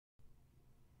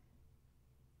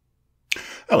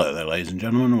Hello there, ladies and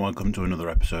gentlemen, and welcome to another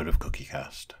episode of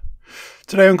Cookiecast.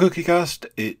 Today on Cookiecast,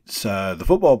 it's the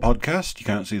football podcast. You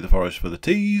can't see the forest for the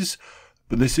trees,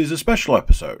 but this is a special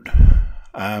episode.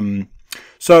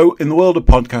 So, in the world of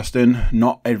podcasting,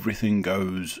 not everything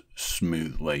goes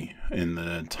smoothly. In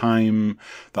the time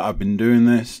that I've been doing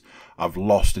this, I've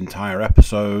lost entire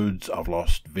episodes, I've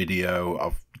lost video,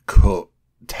 I've cut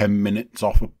 10 minutes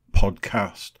off a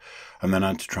podcast, and then I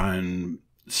had to try and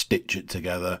stitch it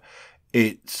together.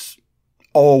 It's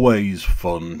always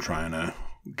fun trying to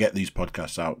get these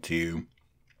podcasts out to you.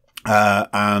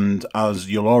 And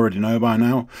as you'll already know by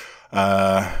now,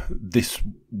 this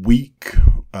week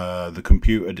the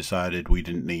computer decided we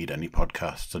didn't need any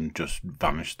podcasts and just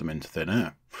vanished them into thin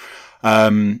air.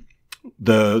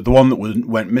 The one that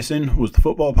went missing was the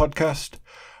football podcast.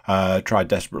 Tried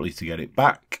desperately to get it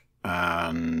back,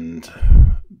 and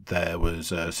there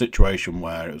was a situation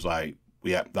where it was like,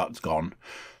 yep, that's gone.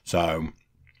 So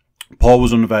Paul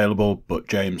was unavailable, but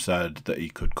James said that he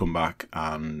could come back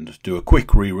and do a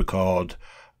quick re-record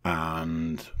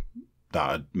and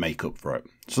that'd make up for it.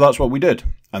 So that's what we did.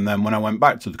 And then when I went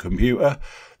back to the computer,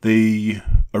 the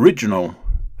original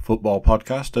football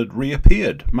podcast had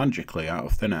reappeared magically out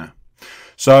of thin air.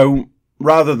 So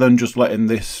rather than just letting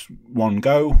this one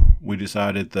go, we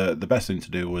decided that the best thing to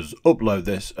do was upload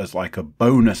this as like a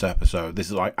bonus episode. This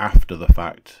is like after the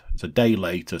fact. It's a day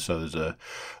later, so there's a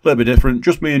little bit different.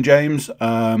 Just me and James.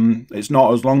 It's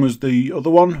not as long as the other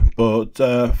one, but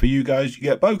for you guys, you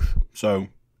get both. So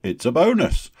it's a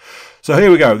bonus. So here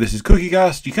we go. This is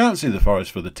Cookiecast. You can't see the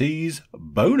forest for the trees.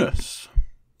 Bonus.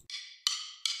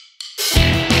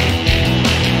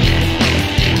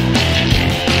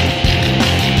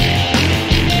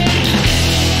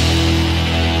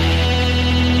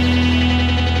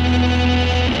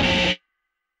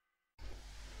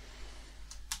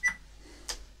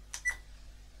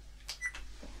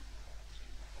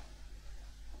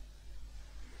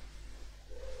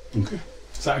 Okay.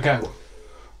 Is that a go?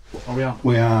 Are we on?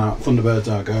 We are.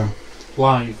 Thunderbirds are go.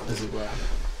 Live, as it were.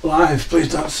 Live, please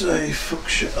don't say fuck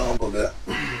shit or bugger.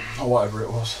 Or whatever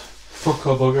it was. Fuck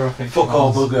or bugger, I think. Fuck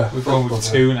or bugger. We've gone with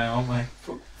two now, haven't we?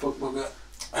 Fuck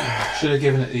bugger. Should have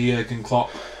given it the Jurgen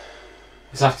Klopp.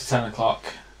 It's after 10 o'clock.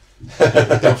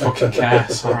 Don't fucking care,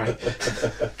 sorry.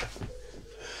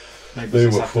 Maybe They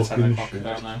it's were after 10 fucking o'clock, shit.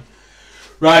 I don't know.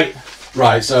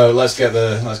 Right. So let's get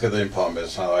the important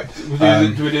bits out of the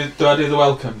way. Do I do the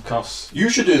welcome, Cos? You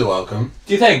should do the welcome.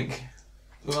 Do you think?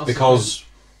 Who else Because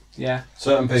yeah.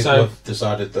 certain people So- have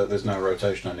decided that there's no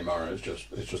rotation anymore. It's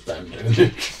just them doing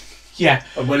it. Yeah.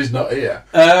 And when he's not here.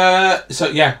 So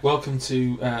yeah, welcome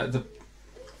to the.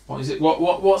 What is it?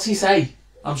 What's he say?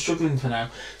 I'm struggling for now.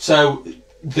 So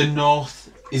the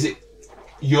North, is it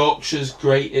Yorkshire's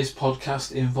greatest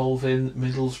podcast involving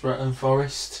Middlesbrough and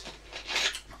Forest?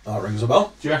 That rings a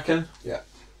bell. Do you reckon? Yeah.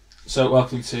 So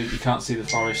welcome to You Can't See the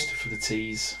Forest for the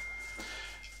Tees.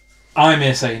 I'm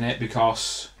here saying it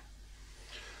because,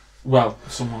 well,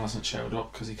 someone hasn't showed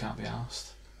up because he can't be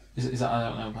asked. Is that, I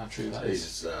don't know how true that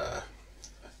is.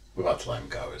 We've had to let him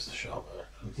go as the shop.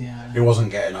 Yeah. He wasn't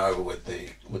getting over with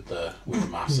the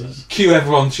masses. Cue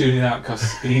everyone tuning out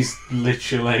because he's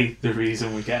literally the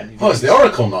reason we're getting him. Oh, it's the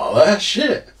Oracle not there.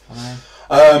 Shit. I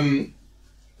know.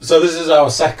 So this is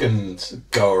our second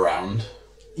go around.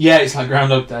 Yeah, it's like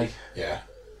Groundhog Day. Yeah.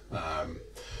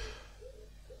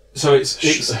 So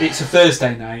it's a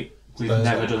Thursday night. We've Thursday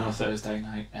never done night. a Thursday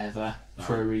night ever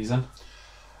for a reason.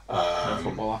 No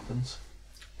football happens.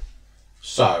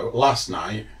 So last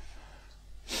night,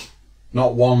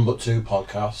 not one but two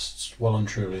podcasts, well and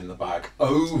truly in the bag.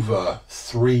 Over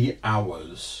 3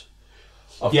 hours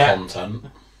of content.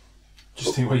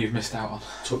 Just think what you've missed out on.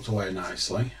 Tucked away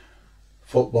nicely.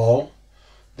 Football,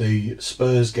 the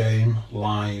Spurs game,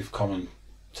 live commentary.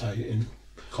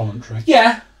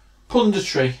 Yeah,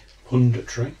 punditry.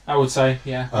 I would say,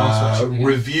 yeah.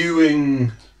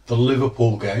 Reviewing the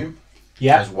Liverpool game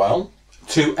Yeah, as well.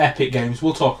 2 epic games.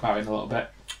 We'll talk about it in a little bit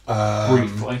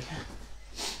briefly.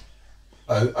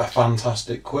 A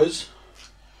fantastic quiz.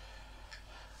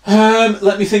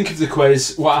 Let me think of the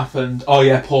quiz. What happened? Oh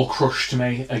yeah, Paul crushed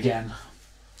me again.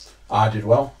 I did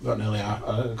well. Got nearly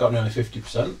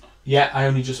 50%. Yeah, I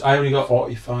only got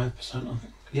 45%, I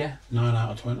think. Yeah. 9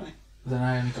 out of 20. Then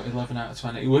I only got 11 out of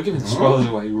 20. We're giving spoilers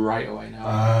away right away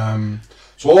now.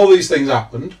 So all these things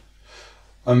happened,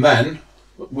 and then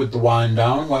with the wind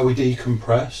down where we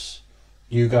decompress,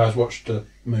 you guys watched a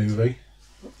movie.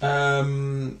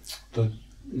 Not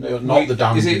the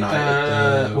Damned Is it?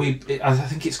 United. I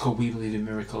think it's called We Believe in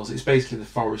Miracles. It's basically the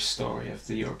Forest story of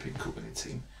the European Cup winning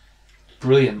team.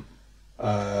 Brilliant.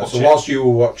 So whilst you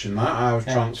were watching that, I was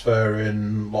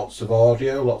transferring lots of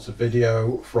audio, lots of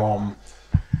video from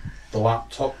the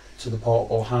laptop to the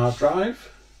portable hard drive.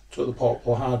 Took the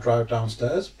portable hard drive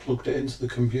downstairs, plugged it into the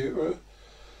computer.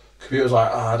 Computer's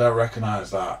like, I don't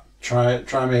recognise that.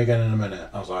 Try me again in a minute.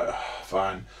 I was like,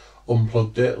 fine.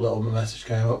 Unplugged it. Little message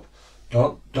came up.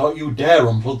 Don't you dare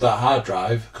unplug that hard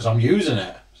drive because I'm using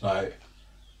it. It's like,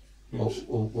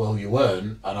 well, you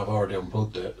weren't, and I've already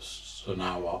unplugged it. So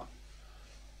now what?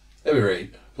 Let me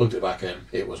read. Plugged it back in.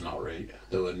 It was not read.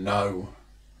 There were no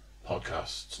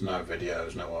podcasts, no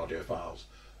videos, no audio files,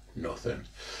 nothing.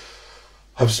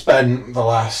 I've spent the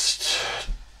last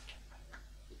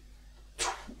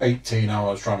 18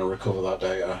 hours trying to recover that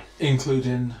data,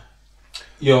 including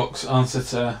York's answer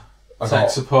to tech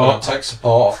support. I got tech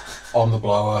support on the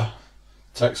blower.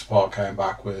 Tech support came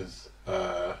back with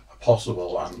a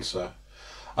possible answer,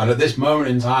 and at this moment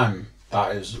in time,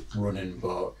 that is running,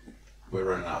 but we're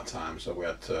running out of time, so we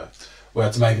had to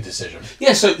make a decision.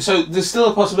 Yeah, so there's still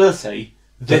a possibility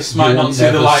this might not see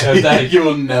the light of day. You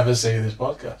will never see this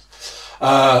podcast.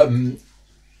 Our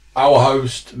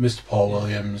host, Mr. Paul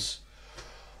Williams,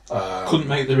 couldn't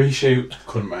make the reshoot.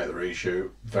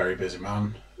 Very busy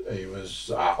man. He was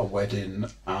at a wedding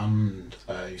and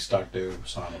a stag do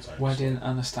simultaneously. Wedding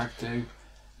and a stag do.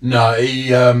 No,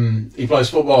 he plays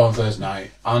football on Thursday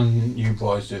night, and you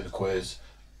boys do the quiz,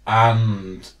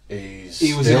 and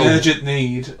he was in urgent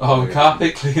need of a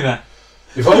carpet cleaner.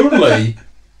 If only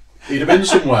he'd have been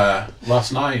somewhere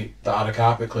last night that had a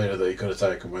carpet cleaner that he could have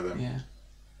taken with him. Yeah.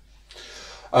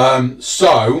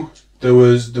 So there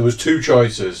was two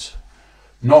choices: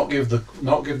 not give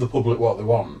the public what they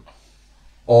want,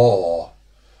 or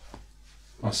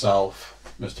myself,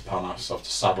 Mr. Panas, have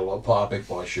to saddle up, put our big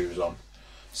boy shoes on,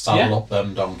 saddle up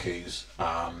them donkeys,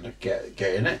 and get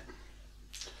in it.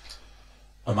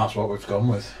 And that's what we've gone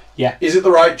with. Yeah. Is it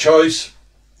the right choice?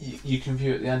 You can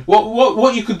view at the end.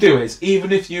 What you could do is,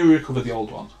 even if you recover the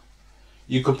old one,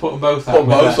 you could put them both out. Put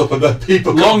both up and then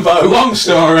people long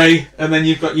story, and then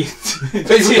you've got your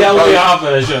TLDR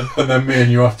version. And then me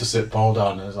and you have to sit Paul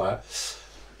down, and it's like...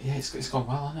 Yeah, it's gone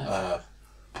well, hasn't it?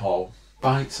 Paul.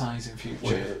 Bite size in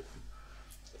future.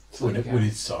 We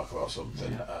need to talk about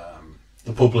something. Yeah.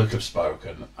 The public have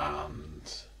spoken, and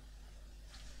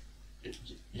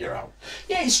you're out.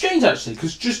 Yeah, it's strange actually,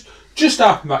 because just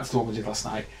harping back to what we did last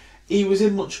night, he was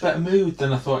in much better mood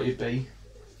than I thought he'd be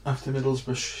after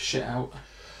Middlesbrough shit out.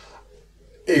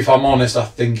 If I'm honest, I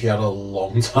think he had a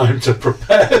long time to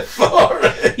prepare for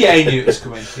it. Yeah, he knew it was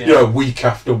coming. Yeah. You know, week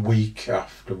after week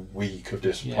after week of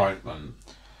disappointment.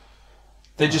 Yeah.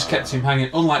 They just kept him hanging,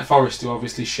 unlike Forest, who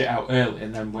obviously shit out early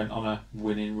and then went on a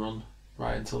winning run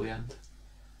right until the end.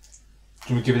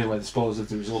 So we're giving away the spoilers of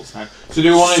the results now. So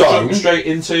do we want to jump straight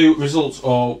into results,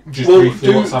 or just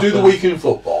briefly what's happened? Do the week in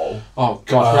football. Oh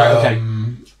God! Right. Okay.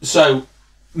 So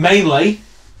mainly,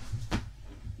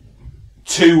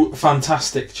 two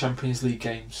fantastic Champions League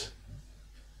games,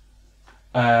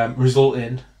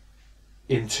 resulting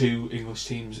in two English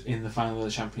teams in the final of the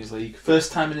Champions League.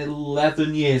 First time in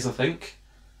 11 years, I think.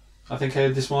 I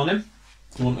heard this morning.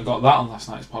 You wouldn't have got that on last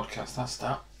night's podcast. That's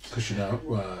that. Because you know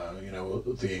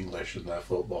the English and their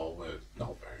football were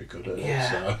not very good at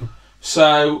it.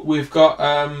 So we've got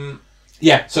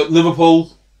So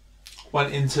Liverpool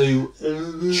went into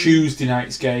Tuesday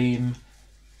night's game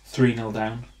 3-0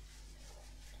 down.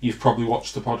 You've probably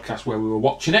watched the podcast where we were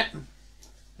watching it.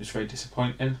 It was very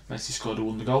disappointing. Messi scored a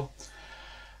wonder goal.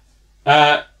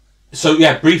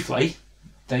 Briefly,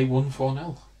 they won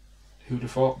 4-0. Who'd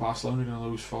have thought Barcelona were going to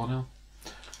lose 4-0?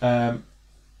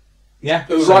 It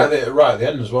was right at the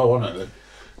end as well, wasn't it?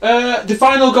 The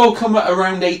final goal come at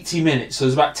around 80 minutes, so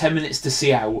there's about 10 minutes to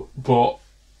see out, but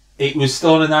it was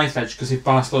still on a knife edge, because if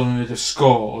Barcelona had have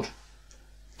scored,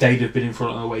 they'd have been in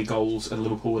front of the away goals and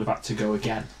Liverpool would have had to go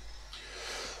again.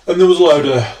 And there was a load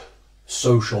of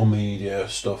social media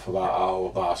stuff about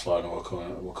how Barcelona were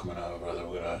coming over, they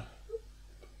were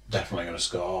definitely going to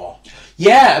score.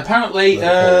 Yeah, apparently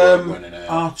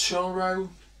Arturo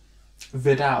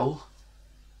Vidal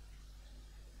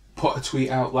put a tweet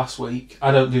out last week.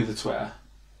 I don't do the Twitter,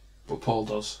 but Paul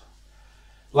does.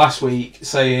 Last week,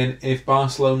 saying if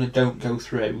Barcelona don't go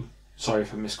through, sorry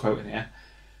if I'm misquoting here,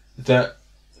 that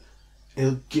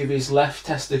he'll give his left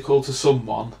testicle to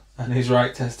someone and his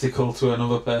right testicle to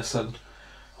another person.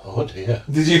 Oh dear.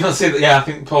 Did you not see that? Yeah, I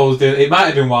think Paul was doing it. It might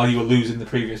have been while you were losing the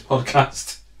previous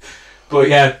podcast. But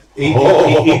yeah,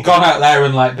 he'd gone out there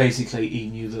and basically he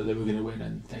knew that they were going to win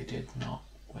and they did not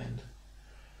win.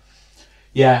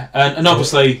 Yeah, and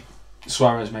obviously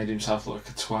Suarez made himself look like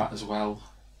a twat as well,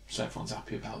 so everyone's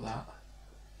happy about that.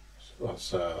 That's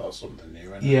something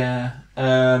new, isn't it? Yeah.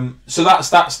 So that's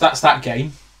that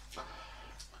game.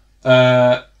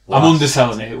 I'm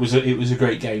underselling it. It was a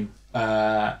great game.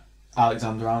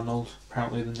 Alexander-Arnold,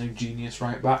 apparently the new genius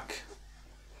right back,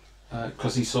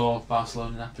 because he saw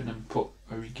Barcelona napping and put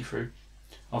Origi through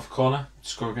off corner,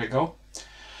 score a great goal.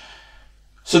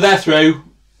 So they're through.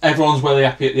 Everyone's really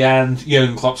happy at the end.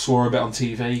 Jurgen Klopp swore a bit on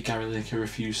TV. Gary Lineker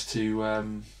refused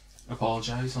to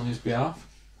apologise on his behalf.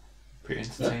 Pretty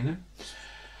entertaining. Yeah.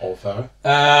 All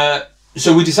fair.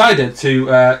 So we decided to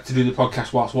do the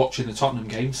podcast whilst watching the Tottenham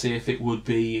game, see if it would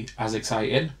be as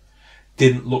exciting.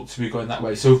 Didn't look to be going that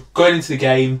way. So going into the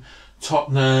game,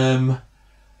 Tottenham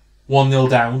 1-0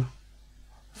 down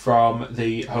from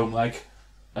the home leg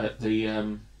at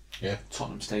the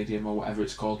Tottenham Stadium or whatever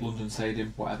it's called, London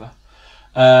Stadium, whatever.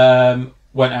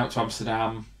 Went out to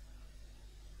Amsterdam,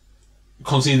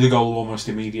 conceded the goal almost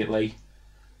immediately,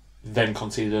 then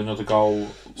conceded another goal.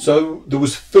 So there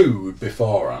was food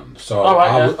beforehand. So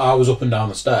I was up and down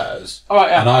the stairs,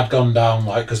 and I'd gone down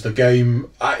because the game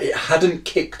it hadn't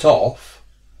kicked off.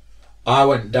 I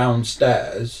went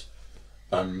downstairs,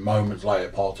 and moments later,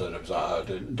 Paul turned up and was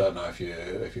like, "I don't know if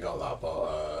you got that,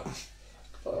 but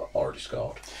already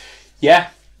scored." Yeah.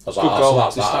 I was like, goal.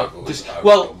 That's that.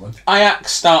 Well,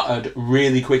 Ajax started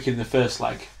really quick in the first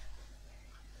leg.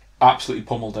 Absolutely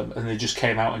pummeled them, and they just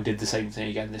came out and did the same thing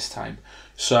again this time.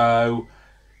 So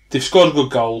they've scored a good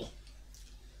goal.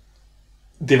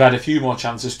 They've had a few more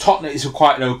chances. Tottenham, it's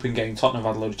quite an open game. Tottenham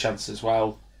have had a load of chances as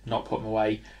well, not put them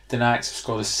away. The Ajax have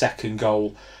scored a second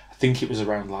goal. I think it was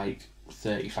around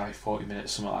 35, 40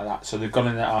 minutes, something like that. So they've gone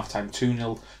in at half time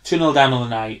 2-0 down on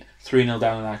the night, 3-0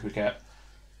 down on the aggregate.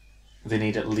 They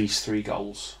need at least 3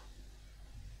 goals.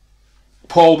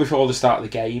 Paul, before the start of the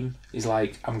game, is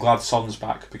like, I'm glad Son's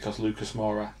back because Lucas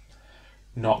Moura,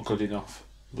 not good enough.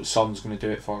 But Son's going to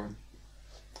do it for him.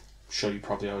 I'm sure you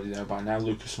probably already know by now.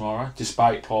 Lucas Moura,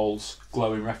 despite Paul's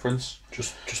glowing reference.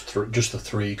 Just the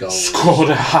 3 goals.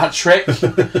 Scored a hat-trick,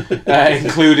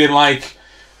 including I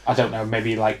don't know,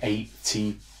 maybe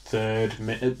 83rd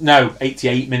minute. No,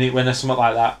 88 minute winner, something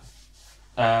like that.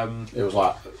 It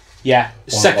was yeah,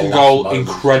 second goal,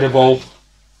 incredible.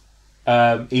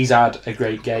 He's had a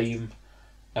great game.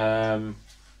 Having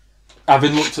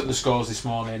looked at the scores this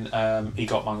morning, he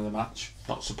got man of the match.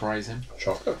 Not surprising.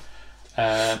 Shocker.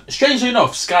 Strangely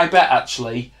enough, Sky Bet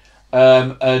actually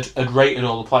had rated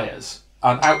all the players,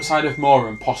 and outside of Moura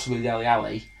and possibly Dele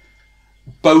Alli,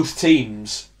 both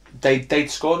teams they'd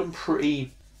scored them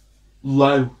pretty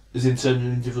low as in terms of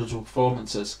individual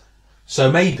performances.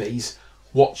 So maybe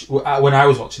when I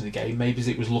was watching the game, maybe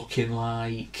it was looking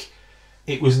like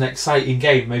it was an exciting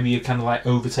game. Maybe you're kind of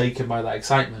overtaken by that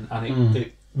excitement, and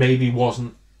it maybe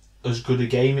wasn't as good a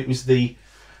game. It was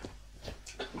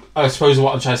I suppose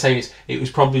what I'm trying to say is it was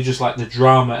probably just the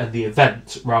drama and the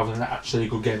event rather than actually a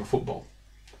good game of football.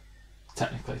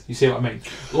 Technically, you see what I mean?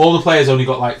 All the players only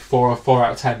got 4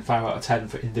 out of 10, 5 out of 10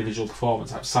 for individual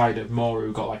performance. Outside of Moura,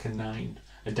 who got a 9,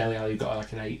 and Dele Alli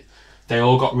got an 8. They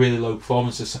all got really low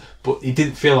performances, but it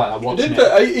didn't feel like that watching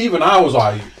it. Even I was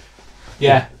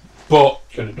yeah, but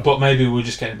maybe we were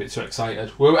just getting a bit too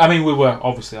excited. We were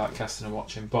obviously casting and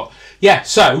watching, but yeah.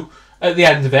 So at the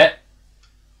end of it,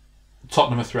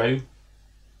 Tottenham are through.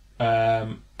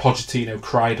 Pochettino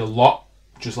cried a lot,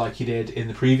 just like he did in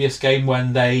the previous game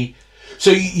when they.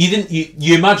 So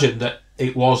you imagine that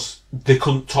they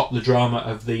couldn't top the drama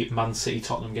of the Man City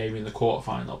Tottenham game in the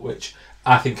quarterfinal, which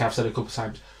I think I've said a couple of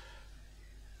times.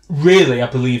 Really, I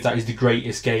believe that is the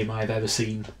greatest game I've ever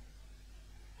seen.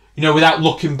 Without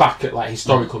looking back at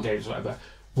historical games or whatever,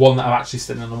 one that I've actually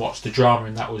sat down and watched, the drama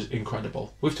in that was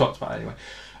incredible. We've talked about it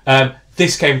anyway.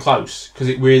 This came close because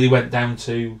it really went down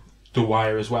to the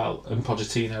wire as well, and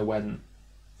Pochettino went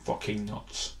fucking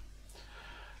nuts.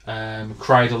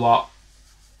 Cried a lot.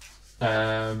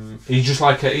 He just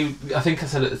I think I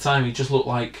said at the time, he just looked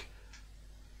like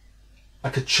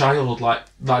a child,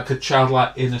 like a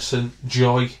childlike innocent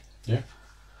joy. Yeah.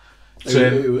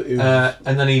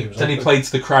 And then he played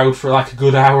to the crowd for a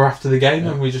good hour after the game,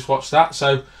 and we just watched that.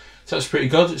 So it's pretty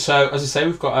good. So as I say,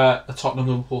 we've got a Tottenham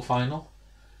Liverpool final.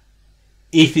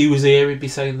 If he was here, he'd be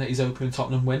saying that he's hoping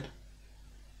Tottenham win.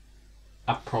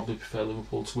 I'd probably prefer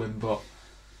Liverpool to win, but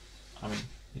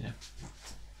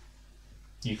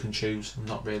you can choose. I'm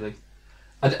not really.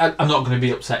 I'm not going to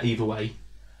be upset either way.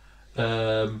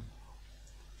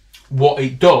 What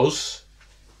it does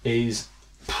is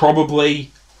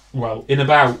probably, in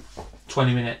about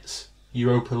 20 minutes,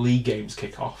 Europa League games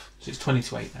kick off. So it's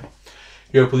 20-8 now.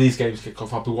 Europa League games kick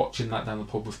off. I'll be watching that down the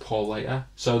pub with Paul later.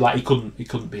 So he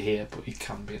couldn't be here, but he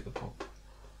can be at the pub.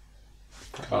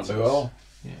 Can't do it all.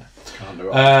 Yeah. Can't do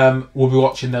it. We'll be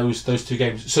watching those two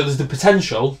games. So there's the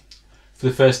potential for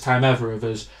the first time ever of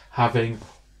us having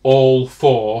all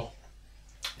 4.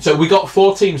 So we got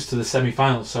 4 teams to the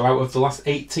semi-finals. So out of the last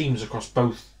 8 teams across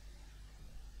both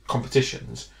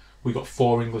competitions, we got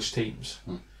 4 English teams.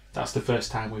 That's the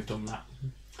first time we've done that.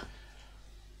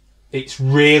 It's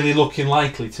really looking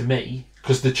likely to me,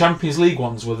 because the Champions League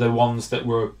ones were the ones that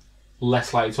were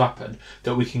less likely to happen,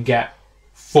 that we can get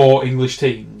 4 English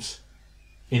teams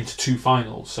into 2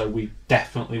 finals. So we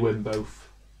definitely win both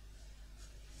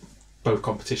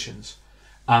competitions.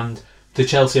 And the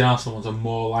Chelsea and Arsenal ones are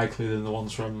more likely than the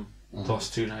ones from the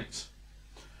last 2 nights.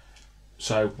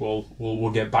 So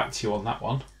we'll get back to you on that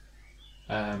one.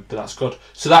 But that's good.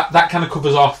 So that kind of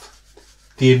covers off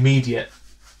the immediate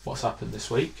what's happened this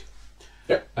week.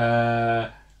 Yep.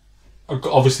 I've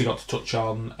obviously got to touch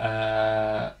on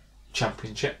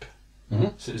Championship.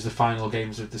 So it was the final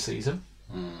games of the season.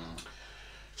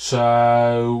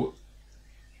 So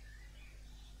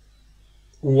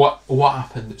what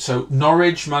happened? So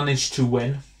Norwich managed to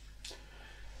win,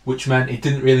 which meant it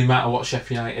didn't really matter what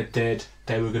Sheffield United did,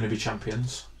 they were going to be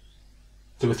champions.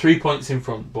 There were 3 points in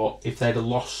front, but if they'd have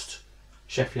lost,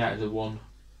 Sheffield United had won.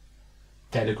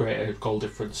 They had a greater goal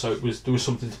difference, so there was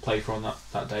something to play for on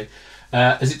that day.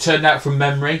 As it turned out from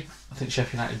memory, I think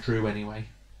Sheffield United drew anyway,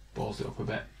 balls it up a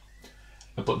bit,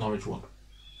 but Norwich won.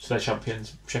 So they're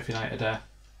champions. Sheffield United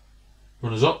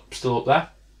runners up, still up there.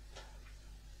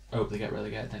 I hope they get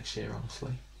relegated next year,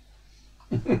 honestly.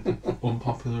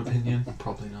 Unpopular opinion?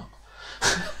 Probably not.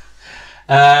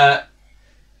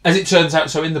 As it turns out,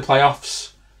 so in the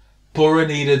playoffs, Borough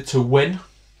needed to win.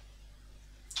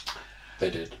 They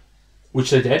did.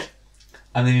 Which they did.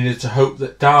 And they needed to hope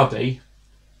that Derby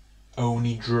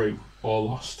only drew or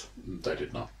lost. They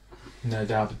did not. No,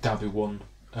 Derby won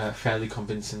fairly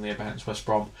convincingly against West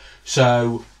Brom.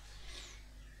 So,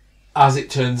 as it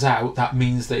turns out, that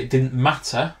means that it didn't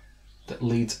matter that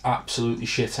Leeds absolutely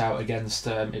shit out against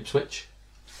Ipswich.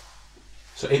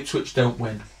 So Ipswich don't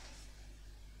win.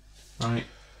 Right?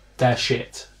 They're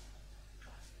shit.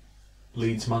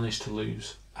 Leeds managed to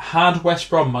lose. Had West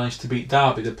Brom managed to beat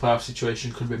Derby, the playoff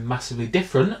situation could have been massively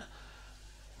different,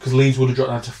 because Leeds would have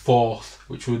dropped down to 4th,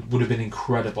 which would have been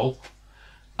incredible,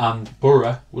 and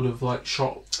Borough would have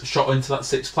shot into that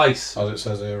 6th place. As it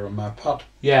says here on my pad.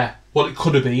 Yeah, what it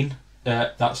could have been.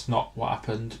 That's not what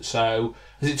happened. So,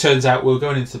 as it turns out, we're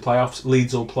going into the playoffs.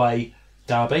 Leeds will play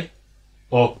Derby,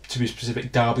 or to be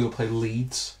specific, Derby will play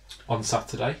Leeds on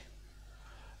Saturday.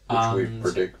 Which we've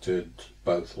predicted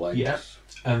both legs. Yeah.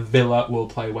 And Villa will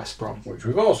play West Brom. Which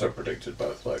we've also predicted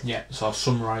both legs. Yeah, so I'll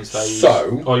summarise those.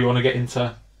 So... Or you want to get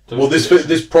into those? Well,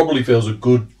 this probably feels a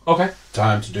good okay.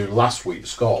 time to do last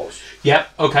week's scores. Yeah,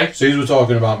 okay. So we're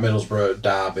talking about Middlesbrough,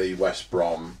 Derby, West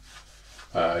Brom.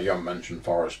 You haven't mentioned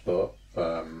Forest, but...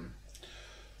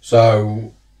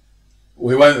 so...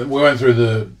 We went through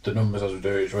the numbers as we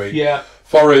do each week. Yeah.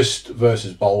 Forest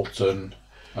versus Bolton.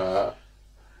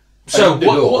 So,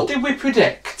 what did we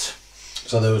predict?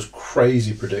 So there was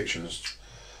crazy predictions.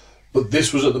 But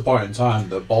this was at the point in time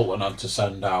that Bolton had to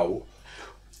send out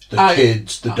the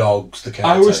kids, the dogs, the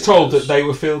caretakers. I was told that they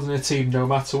were fielding a team no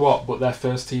matter what, but their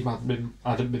first team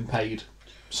hadn't been paid.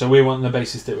 So we went on the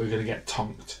basis that we were going to get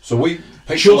tonked. So we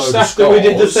picked just after we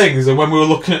did the things, and when we were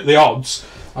looking at the odds,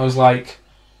 I was like,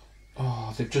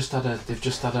 "Oh, they've just had a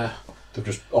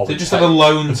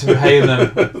loan to pay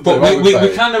them." But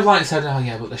we kind of said, "Oh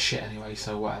yeah, but they're shit anyway,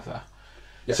 so whatever."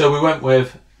 Yeah. So we went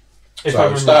with.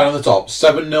 Starting on the top,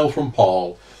 7-0 from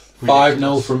Paul,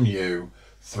 5-0 from you,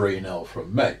 3-0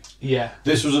 from me. Yeah.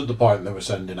 This was at the point they were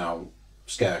sending out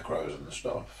scarecrows and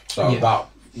stuff, so that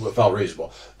felt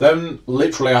reasonable. Then,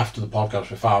 literally after the podcast,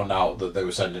 we found out that they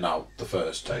were sending out the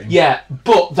first team. Yeah,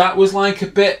 but that was a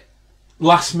bit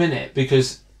last minute,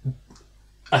 because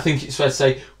I think it's fair to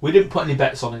say we didn't put any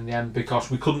bets on in the end because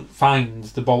we couldn't find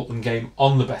the Bolton game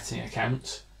on the betting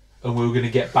account, and we were going to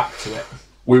get back to it.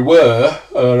 We were,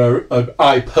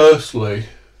 I personally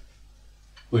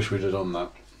wish we'd have done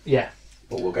that. Yeah.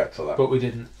 But we'll get to that. But we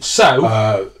didn't.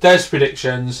 So, there's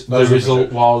predictions. The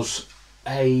result was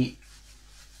a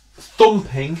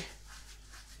thumping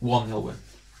 1-0 win.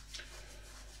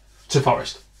 To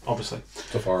Forest, obviously.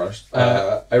 To Forest.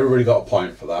 Everybody got a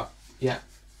point for that. Yeah.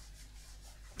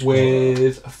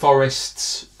 With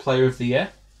Forest's Player of the Year.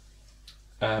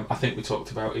 I think we talked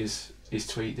about his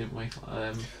tweet, didn't we?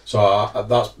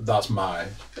 So that's my.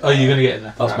 Oh, you're going to get in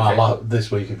there. That's my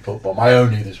this week in football. My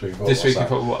only this week in football. This week in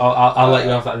football. I'll let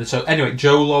you have that. So anyway,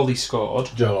 Joe Lolly scored.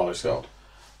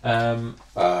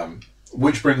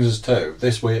 Which brings us to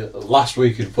this week. Last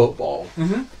week in football,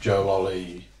 mm-hmm. Joe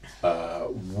Lolly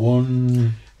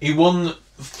won. He won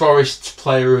Forest's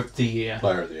Player of the Year.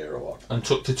 Player of the Year award. And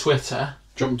took to Twitter.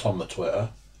 Jumped on the Twitter.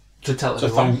 To tell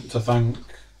everyone. To thank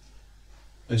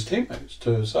his teammates.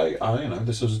 To say,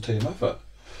 this was a team effort.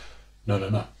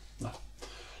 No.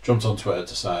 Jumped on Twitter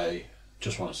to say,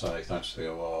 just want to say thanks for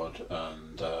the award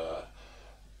and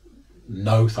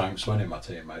no thanks to any of my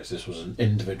teammates. This was an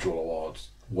individual award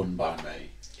won by me.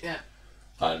 Yeah.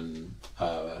 And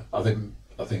I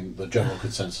think the general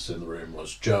consensus in the room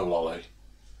was Joe Lolly.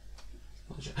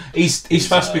 He's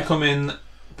fast becoming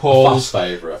Paul's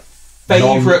favourite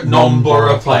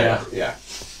non-borough player. Yeah.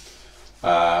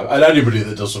 And anybody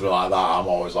that does something like that, I'm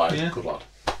always like, good lad.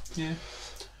 Yeah.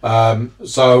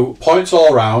 So points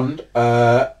all round.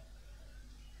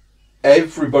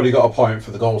 Everybody got a point for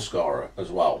the goal scorer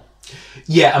as well.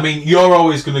 Yeah, I mean, you're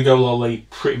always going to go Lolly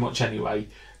pretty much anyway.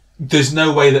 There's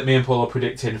no way that me and Paul are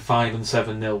predicting 5 and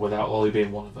 7-0 without Lolly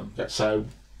being one of them. Yeah. So,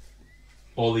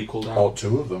 all equalled out. Or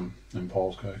 2 of them in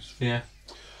Paul's case. Yeah.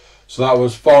 So that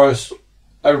was Forest.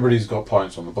 Everybody's got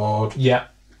points on the board. Yeah.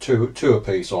 Two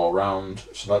apiece all round.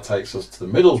 So that takes us to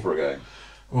the Middlesbrough game.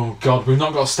 Oh God, we've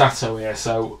not got Stato here,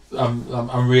 so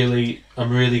I'm really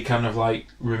kind of like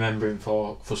remembering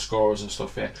for scorers and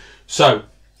stuff here. So,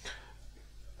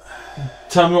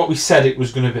 tell me what we said it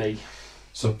was going to be.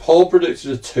 So Paul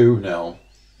predicted a 2-0.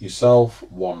 Yourself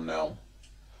 1-0.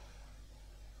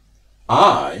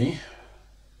 I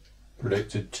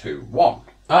predicted 2-1.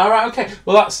 All right, okay.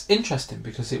 Well, that's interesting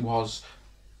because it was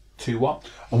 2-1.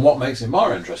 And what makes it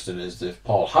more interesting is if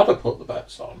Paul had put the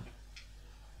bets on,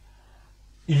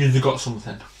 you'd have got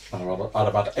something. I'd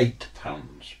have had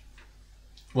 £8.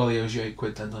 Well, he owes you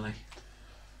 £8 then, doesn't he?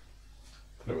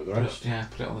 Put it with the rest.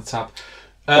 Put it on the tab.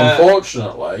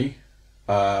 Unfortunately,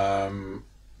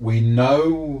 we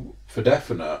know for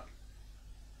definite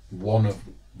one of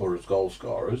Borough's goal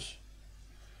scorers.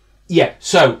 Yeah,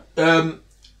 so I'll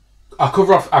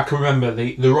cover off. I can remember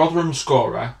the Rotherham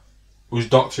scorer was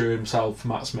Doctor himself,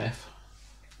 Matt Smith.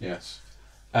 Yes.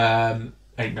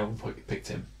 Ain't no one picked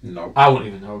him. No. I wouldn't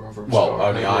even know Rotherham scorer. Well,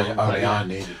 only I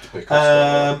needed to pick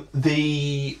a scorer.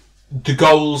 The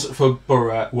goals for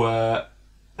Borough were,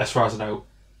 as far as I know,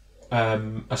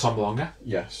 Assombalonga.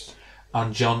 Yes.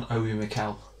 And John Obi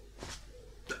Mikel.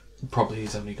 Probably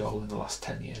his only goal in the last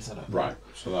 10 years, I don't know. Right,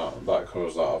 so that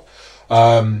covers that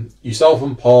off. Yourself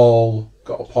and Paul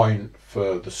got a point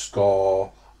for the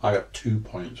score. I got 2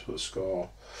 points for the score.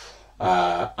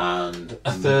 And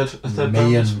a third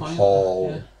me and point?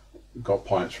 Paul got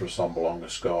points for Assombalonga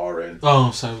scoring.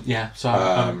 Oh, so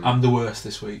I'm the worst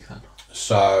this week then.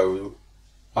 So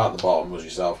at the bottom was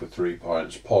yourself with 3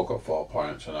 points. Paul got 4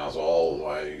 points, and as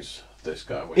always, this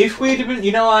guy. If we'd have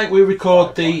been, like we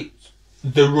record the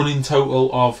running total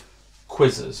of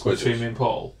quizzes between me and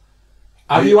Paul,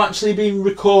 have you actually been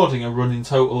recording a running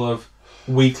total of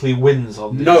weekly wins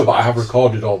on these? No, but I have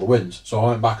recorded all the wins, so I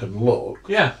went back and looked.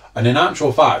 Yeah. And in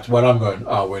actual fact, when I'm going,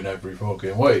 I win every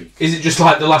fucking week. Is it just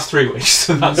like the last 3 weeks?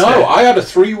 No, I had a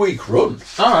 3-week run.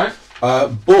 Alright.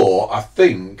 But I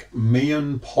think me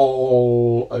and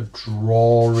Paul are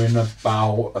drawing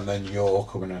about, and then you're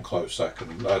coming in a close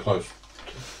second. Close.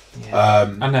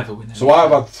 Yeah. I never win. So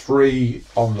I've had 3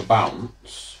 on the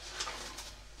bounce.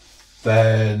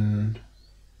 Then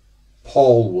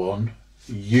Paul won.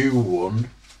 You won.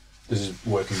 This is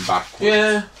working backwards.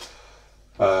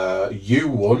 Yeah. You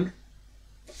won.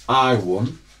 I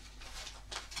won.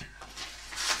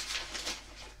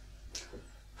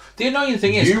 The annoying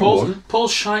thing is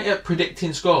Paul's shite at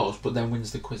predicting scores, but then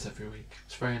wins the quiz every week.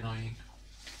 It's very annoying.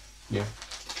 Yeah.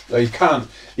 He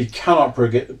cannot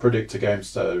predict a game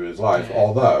state of his life. Yeah.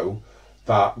 Although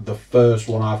that the first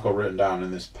one I've got written down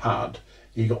in this pad,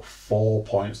 he got 4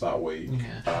 points that week.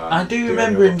 Yeah. I do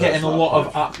remember him getting a lot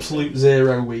of absolute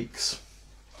 0 weeks.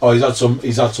 Oh, he's had some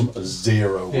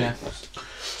 0 weeks. Yeah.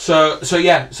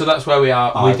 So that's where we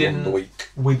are.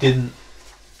 We didn't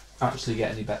actually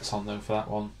get any bets on though for that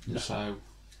one. No.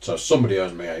 So somebody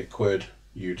owes me £8.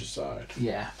 You decide.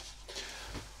 Yeah.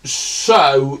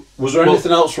 So was there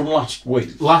anything else from last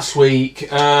week? Last week,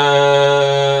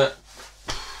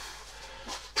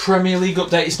 Premier League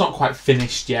update. It's not quite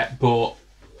finished yet, but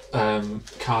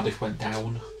Cardiff went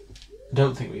down. I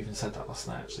don't think we even said that last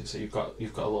night actually. So you've got a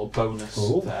little bonus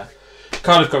there.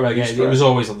 Cardiff got relegated. It was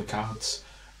always on the cards.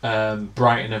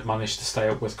 Brighton have managed to stay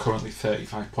up with currently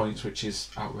 35 points, which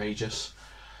is outrageous.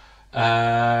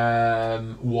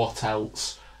 What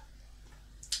else?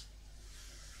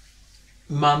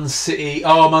 Man City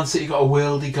got a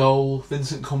worldy goal.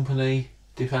 Vincent Kompany,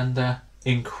 defender,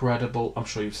 incredible. I'm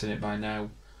sure you've seen it by now.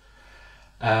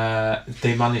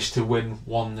 They managed to win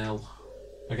 1-0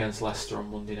 against Leicester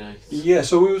on Monday night. Yeah,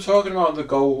 so we were talking about the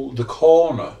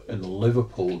corner in the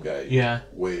Liverpool game. Yeah.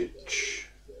 Which,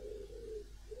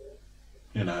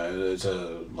 there's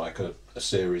a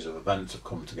series of events have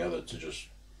come together to just.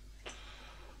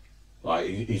 Like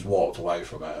he's walked away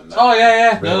from it and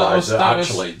then realised that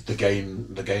actually the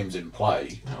game's in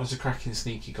play. That was a cracking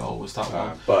sneaky goal, was that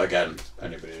one? But again,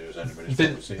 anybody's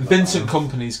Vincent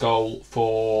Kompany's goal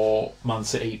for Man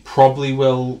City probably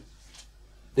will.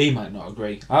 He might not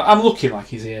agree. I'm looking like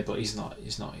he's here, but he's not.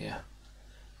 He's not here.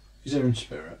 He's here in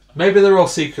spirit. Maybe they're all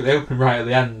secretly open right at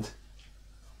the end.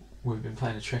 We've been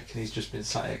playing a trick and he's just been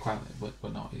sat here quietly,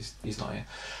 but not. He's not here.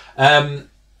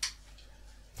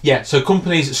 Yeah, so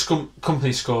Company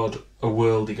scored a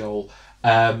worldy goal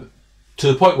to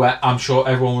the point where I'm sure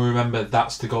everyone will remember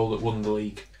that's the goal that won the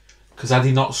league. Because had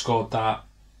he not scored that,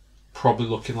 probably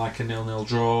looking like a 0-0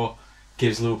 draw,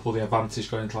 gives Liverpool the advantage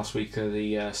going into last week of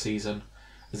the season.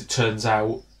 As it turns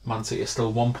out, Man City are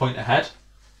still 1 point ahead.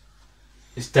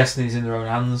 Its destiny's in their own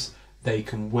hands. They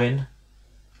can win,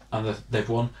 and they've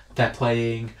won. They're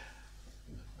playing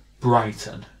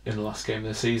Brighton in the last game of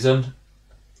the season,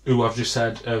 who I've just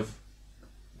said have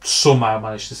somehow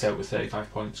managed to stay up with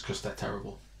 35 points because they're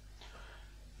terrible.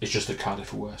 It's just that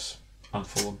Cardiff are worse, and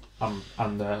Fulham,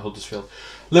 and Huddersfield.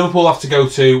 Liverpool have to go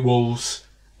to Wolves.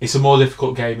 It's a more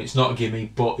difficult game. It's not a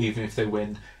gimme, but even if they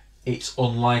win, it's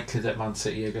unlikely that Man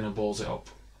City are going to balls it up.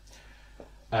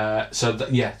 So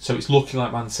it's looking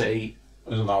like Man City.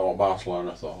 Isn't that what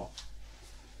Barcelona thought?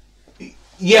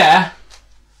 Yeah,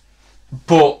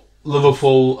 but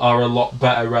Liverpool are a lot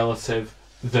better relative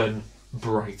than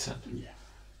Brighton.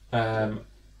 Yeah.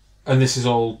 And this is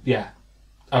all,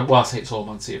 well, I say it's all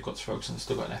Man City have got to focus on. They've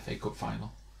still got an FA Cup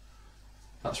final.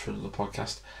 That's for another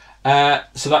podcast.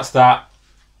 So that's that.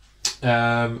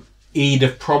 He'd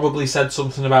have probably said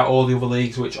something about all the other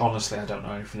leagues, which honestly I don't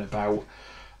know anything about.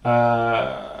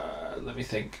 Let me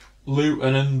think.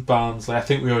 Luton and Barnsley. I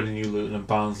think we already knew Luton and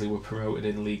Barnsley were promoted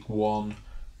in League One,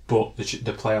 but the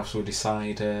playoffs were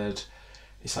decided.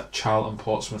 It's like Charlton,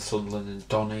 Portsmouth, Sunderland and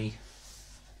Donny.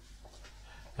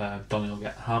 Donny will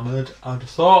get hammered, I'd have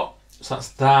thought. So that's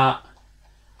that.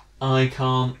 I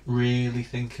can't really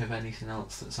think of anything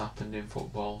else that's happened in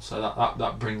football. So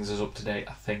that brings us up to date,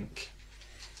 I think.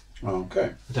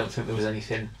 Okay. I don't think there was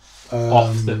anything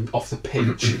off the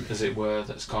pitch, as it were,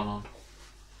 that's gone on.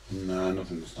 No,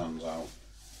 nothing stands out.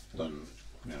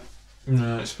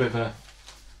 No, it's a bit of a...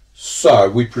 So,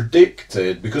 we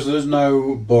predicted, because there's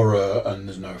no Borough and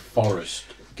there's no Forest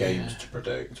games to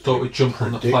predict. Thought we'd jump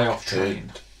on the playoff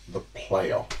train. The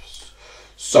playoffs.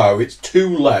 So, it's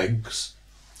 2 legs.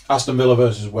 Aston Villa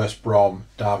versus West Brom,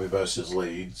 Derby versus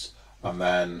Leeds, and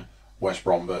then West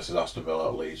Brom versus Aston Villa,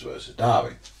 Leeds versus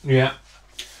Derby. Yeah.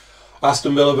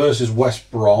 Aston Villa versus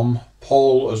West Brom.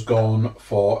 Paul has gone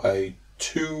for a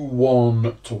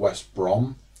 2-1 to West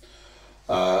Brom.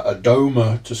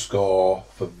 Adoma to score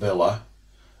for Villa.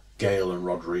 Gale and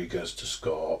Rodriguez to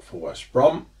score for West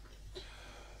Brom.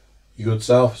 Your good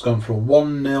self has gone for a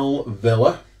 1-0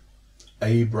 Villa.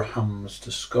 Abrahams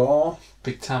to score.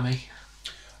 Big Tammy.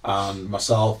 And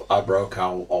myself, I broke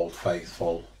out Old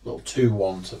Faithful. Little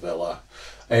 2-1 to Villa.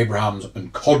 Abrahams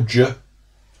and Codger.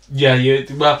 Yeah,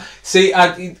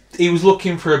 he was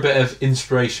looking for a bit of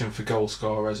inspiration for goal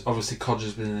scorers. Obviously,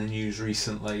 Codger's been in the news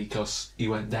recently because he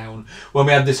went down. When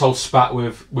we had this whole spat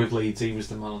with Leeds, he was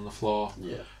the man on the floor.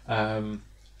 Yeah.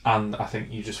 And I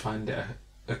think you just find it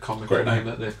a comical name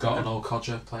that they've got an old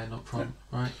Codger playing up front,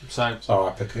 right? So that's how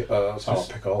I pick all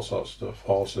sorts of stuff.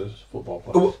 Horses, football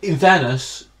players. Well, in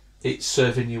fairness, it's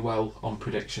serving you well on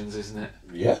predictions, isn't it?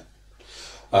 Yeah.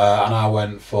 And I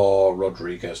went for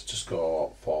Rodriguez to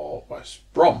score for West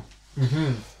Brom.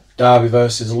 Mm-hmm. Derby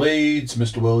versus Leeds.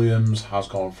 Mr. Williams has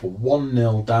gone for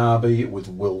 1-0 Derby with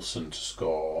Wilson to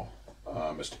score.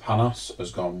 Mr. Panas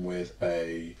has gone with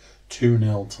a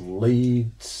 2-0 to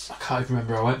Leeds. I can't even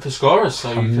remember. I went for scorers.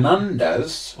 So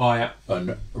Hernandez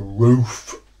and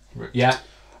Roof. Yeah.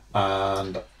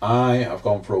 And I have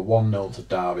gone for a 1-0 to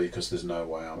Derby because there's no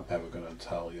way I'm ever going to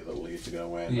tell you that Leeds are going to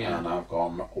win. Yeah. And I've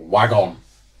gone Wagon.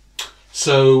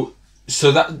 So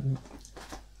that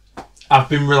I've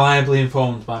been reliably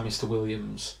informed by Mr.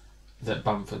 Williams that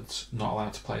Bamford's not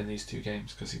allowed to play in these 2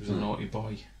 games because he was a naughty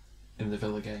boy in the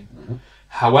Villa game. Mm-hmm.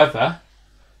 However,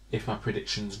 if my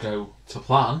predictions go to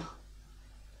plan,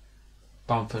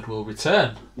 Bamford will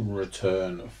return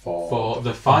for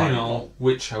the final,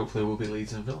 which hopefully will be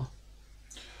Leeds and Villa.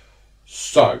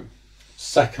 So,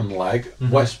 second leg,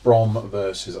 West Brom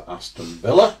versus Aston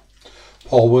Villa.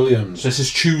 Paul Williams. So this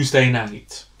is Tuesday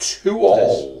night.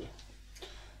 2-2.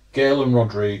 Gale and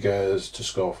Rodriguez to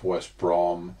score for West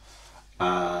Brom.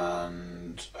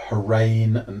 and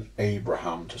Harain and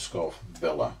Abraham to score for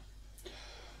Villa.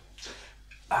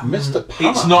 Mr.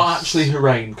 Panas. It's not actually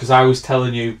Harain, because I was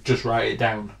telling you, just write it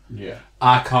down. Yeah.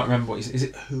 I can't remember what is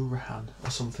it Hurahan or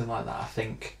something like that, I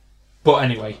think. But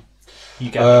anyway, you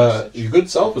get the message. Your good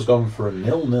self has gone for a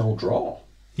 0-0 draw.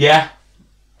 Yeah.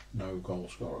 No goal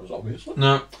scorers, obviously.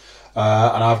 No.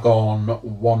 And I've gone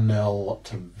 1-0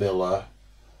 to Villa.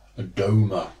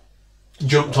 Adoma.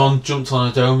 Jumped on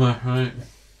Adoma, right.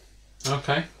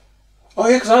 Okay. Oh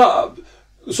yeah, because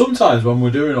sometimes when we're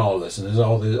doing all this and there's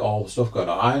all the stuff going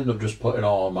on, I end up just putting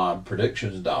all my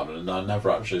predictions down, and I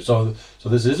never actually. So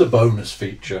this is a bonus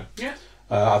feature. Yeah.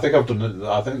 I think I've done it.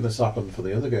 I think this happened for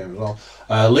the other game as well.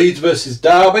 Leeds versus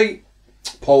Derby.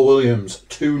 Paul Williams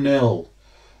 2-0.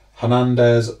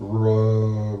 Hernandez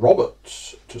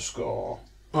Roberts to score.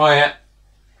 Oh yeah.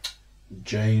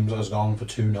 James has gone for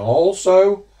 2-0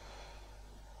 also.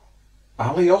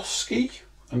 Alioski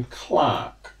and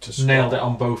Clark to score. Nailed it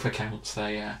on both accounts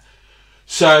there, yeah.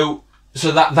 So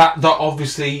that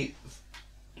obviously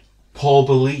Paul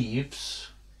believes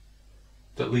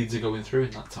that Leeds are going through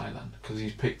in that tie then, because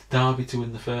he's picked Derby to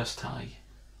win the first tie,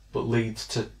 but Leeds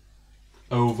to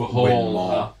overhaul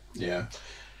that. Yeah.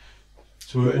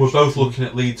 So we're both looking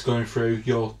at Leeds going through.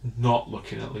 You're not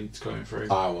looking at Leeds going through.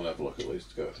 I will never look at Leeds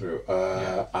to go through.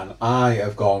 And I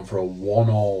have gone for a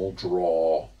 1-1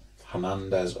 draw.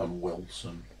 Hernandez and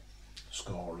Wilson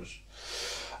scorers.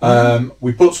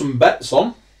 We put some bets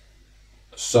on.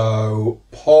 So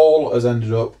Paul has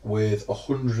ended up with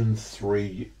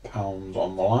 £103 on the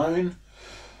line.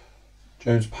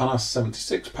 James Panas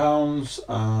 £76,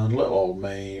 and little old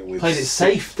me with played it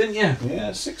safe, didn't you? Yeah,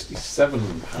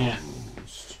 £67. Yeah.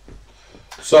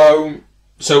 So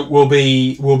we'll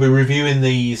be reviewing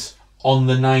these on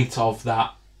the night of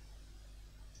that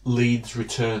Leeds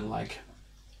return leg.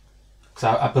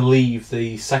 Because I believe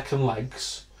the second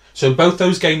legs. So both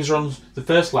those games are on the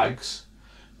first legs,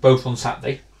 both on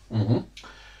Saturday. Mm-hmm.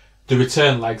 The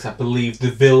return legs, I believe,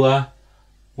 the Villa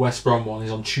West Brom one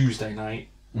is on Tuesday night,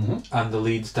 and the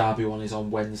Leeds Derby one is on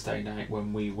Wednesday night,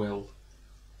 when we will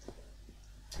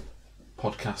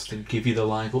podcast and give you the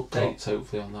live updates,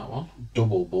 hopefully, on that one.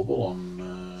 Double bubble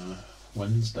on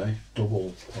Wednesday.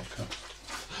 Double podcast.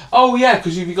 Oh yeah,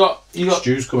 because you got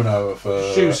Stu's coming over for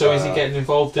Stu. So is he getting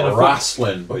involved in a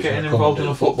wrestling? But getting involved in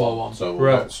a football one? So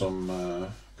we'll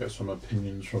get some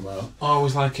opinions from that. I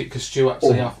always like it because Stu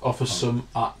actually offers some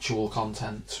actual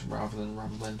content rather than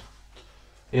rambling.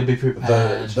 He'll be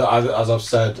prepared. As I've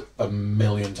said a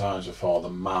million times before, the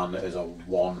man is a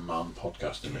one-man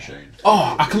podcasting machine.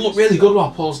 Oh, I can look really good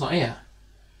while Paul's not here.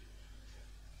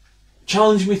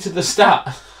 Challenge me to the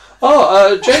stat.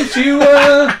 Oh, James, do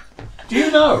you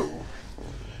know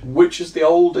which is the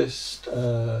oldest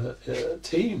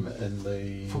team in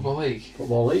the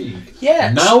Football League?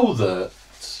 Yeah.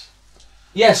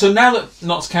 So now that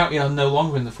Notts County are no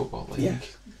longer in the Football League. Yeah.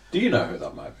 Do you know who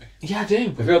that might be? Yeah, I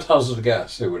do. If you had to hazard a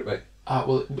guess, who would it be?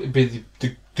 Well, it would be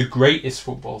the greatest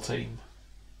football team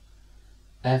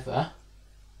ever.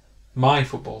 My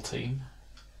football team.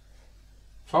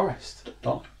 Forest.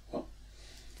 Don't. What?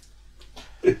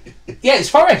 Yeah, it's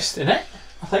Forest, isn't it?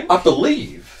 I think. I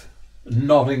believe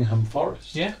Nottingham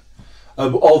Forest. Yeah.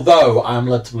 Although I am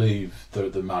led to believe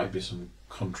there might be some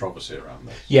controversy around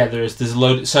this. Yeah, there is. There's a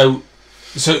load. So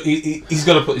he's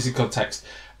got to put this in context.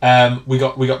 We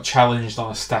got challenged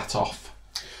on a stat off.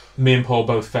 Me and Paul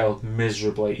both failed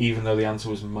miserably, even though the answer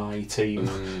was my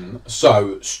team.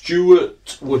 So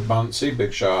Stuart Woodmancy,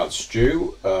 big shout out to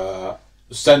Stu,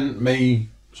 sent me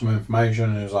some information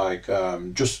and he was like,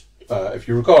 if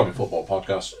you're recording a football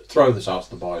podcast, throw this out to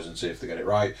the boys and see if they get it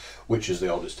right, which is the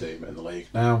oldest team in the league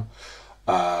now.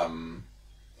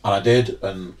 And I did,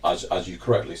 and as you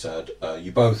correctly said,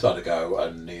 you both had a go,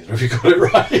 and neither of you got it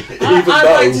right. I'd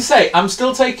like to say, I'm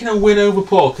still taking a win over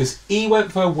Paul, because he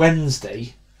went for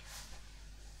Wednesday.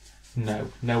 No,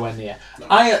 nowhere near. No.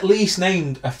 I at least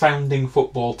named a founding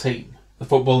football team, the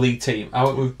Football League team. I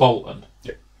went with Bolton.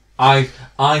 Yep. I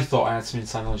thought I had some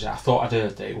inside knowledge. I thought I'd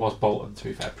heard that it was Bolton, to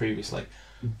be fair, previously.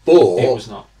 But it was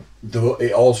not.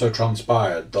 It also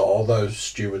transpired that although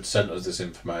Stuart sent us this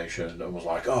information and was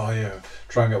like, oh yeah,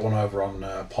 try and get one over on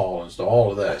Paul and stuff,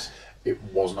 all of this, it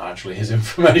wasn't actually his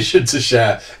information to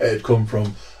share. It had come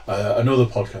from another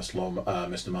podcast alum,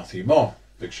 Mr. Matthew Moore.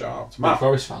 Big shout out to Matt.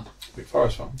 Big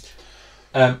Forest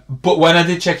fan. But when I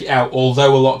did check it out,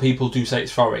 although a lot of people do say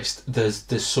it's Forest, there's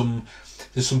some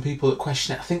people that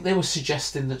question it. I think they were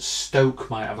suggesting that Stoke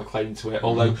might have a claim to it,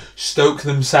 although Stoke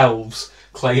themselves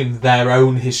claim their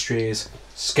own history is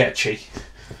sketchy.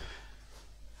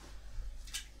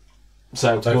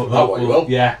 So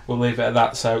we'll leave it at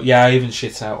that. So yeah, I even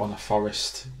shit out on a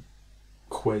Forest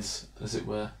quiz, as it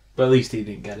were. But at least he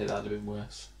didn't get it. That'd have been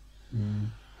worse.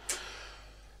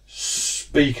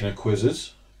 Speaking of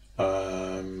quizzes,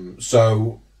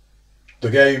 so the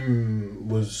game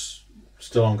was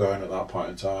still ongoing at that point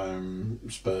in time.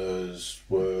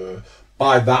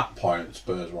 By that point,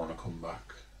 Spurs were on a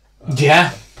comeback.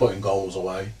 Putting goals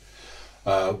away.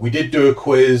 We did do a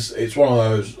quiz. It's one of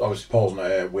those, obviously Paul's not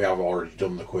here, we have already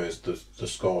done the quiz. The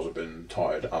scores have been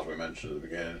totted, as we mentioned at the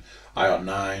beginning. I got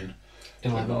 9.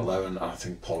 11. I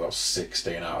think Paul got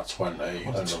 16 out of 20.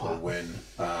 Another win.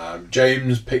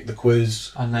 James picked the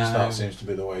quiz. I know. So that seems to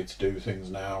be the way to do things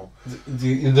now.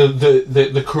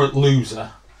 The current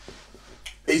loser.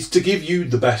 It's to give you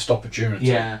the best opportunity.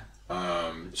 Yeah.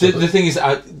 The thing is,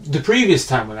 the previous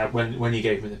time when you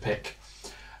gave me the pick,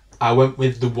 I went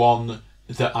with the one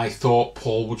that I thought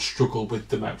Paul would struggle with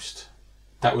the most.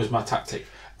 That was my tactic,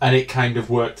 and it kind of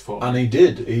worked for me. And he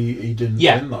did. He didn't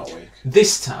win that week.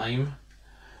 This time,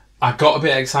 I got a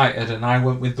bit excited and I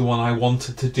went with the one I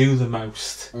wanted to do the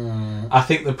most. I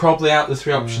think they're probably out the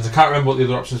 3 options. I can't remember what the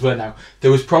other options were now.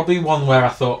 There was probably one where I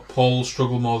thought Paul will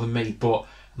struggle more than me, but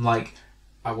I'm like,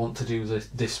 I want to do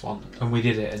this one. And we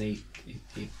did it, and he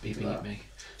beat me.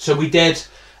 So we did...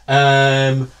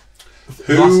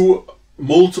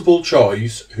 multiple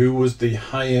choice, who was the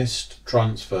highest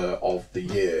transfer of the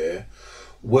year,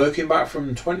 working back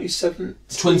from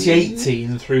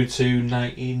 2018 through to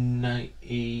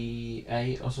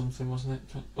 1998 or something, wasn't it?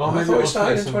 I thought it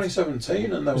started in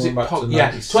 2017 and then went back to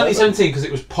 97. 2017 because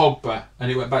it was Pogba,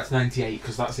 and it went back to 98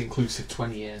 because that's inclusive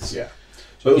 20 years. Yeah.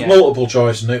 So it was multiple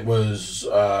choice, and it was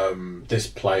this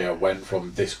player went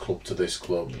from this club to this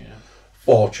club. Yeah.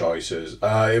 4 choices.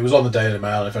 It was on the Daily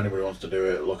Mail. If anybody wants to do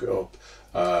it, look it up.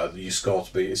 Your score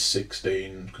to beat is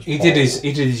 16. He did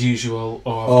his usual.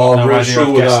 I'm really sure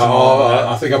with that.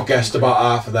 I think I've guessed about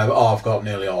half of them. I've got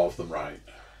nearly all of them right.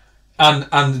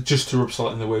 And just to rub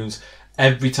salt in the wounds,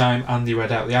 every time Andy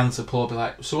read out the answer, Paul would be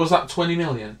like, "So was that 20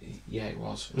 million?" Yeah, it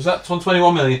was. Was that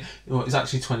 21 million? Well, it's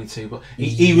actually 22, but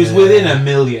he was within a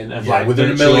million of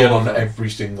within a million on every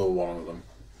single one of them.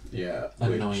 Yeah,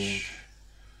 annoying.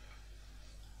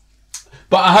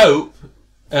 But I hope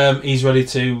he's ready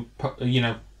to,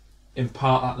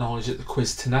 impart that knowledge at the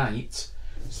quiz tonight.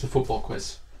 It's the football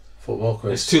quiz.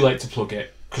 It's too late to plug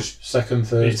it because second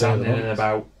Thursday. It's happening in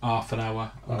about half an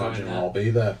hour. I imagine I'll be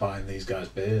there buying these guys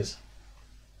beers.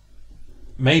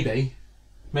 Maybe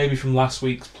from last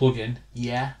week's plug-in.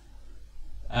 Yeah.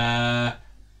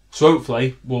 So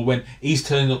hopefully we'll win. He's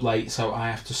turning up late, so I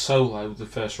have to solo the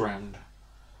first round.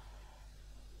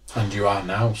 And you are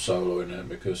now soloing it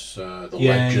because the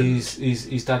legend...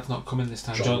 his dad's not coming this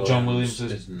time. John Williams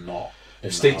is not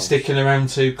sticking around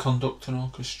to conduct an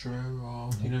orchestra or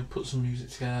put some music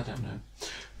together. I don't know,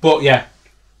 but yeah,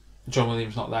 John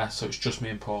Williams not there, so it's just me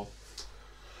and Paul.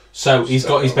 So he's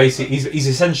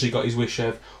essentially got his wish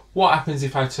of what happens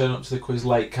if I turn up to the quiz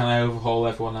late? Can I overhaul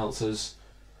everyone else's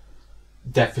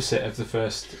deficit of the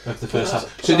first half?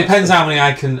 So it depends how many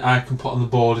I can put on the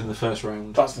board in the first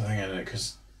round. That's the thing, isn't it?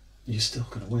 Because you're still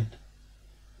going to win.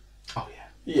 Oh yeah.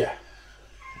 Yeah.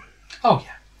 Oh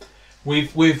yeah.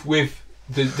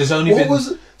 There's only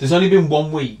been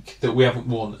 1 week that we haven't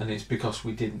won, and it's because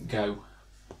we didn't go.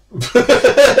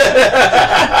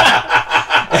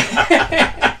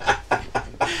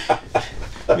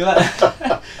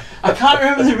 I can't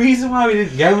remember the reason why we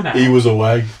didn't go now. He was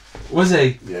away. Was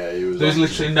he? Yeah, he was. There was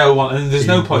literally no one, and there's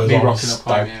no point me rocking up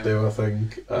on him. I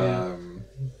think. Yeah.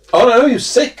 Oh no, he was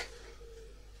sick.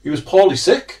 He was poorly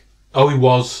sick. Oh, he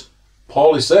was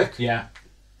poorly sick. Yeah.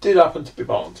 Did happen to be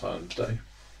Valentine's Day,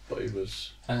 but he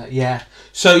was. Yeah.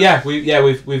 So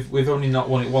we've only not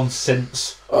won it once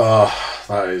since.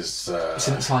 That is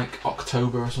since like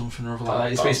October or something or other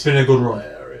like that. It's been a good run,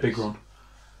 big run.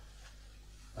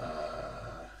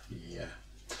 Yeah.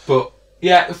 But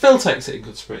yeah, Phil takes it in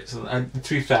good spirits, and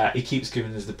to be fair, he keeps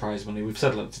giving us the prize money. We've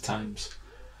said lots of times.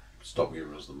 Stop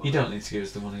giving us the money. You don't need to give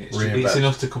us the money. It's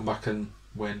enough to come back and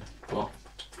win, but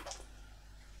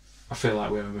I feel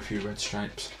like we owe him a few red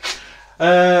stripes.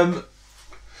 I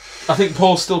think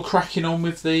Paul's still cracking on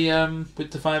with the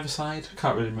 5-a-side. I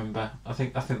can't really remember. I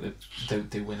think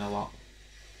they win a lot.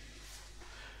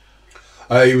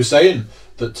 He was saying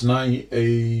that tonight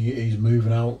he's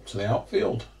moving out to the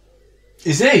outfield.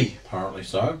 Is he? Apparently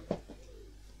so.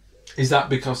 Is that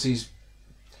because he's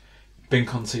been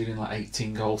conceding like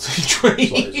 18 goals each week?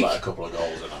 So it's like a couple of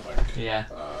goals in, I think. Yeah.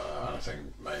 I think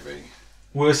maybe.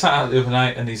 We were sat out the other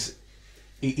night and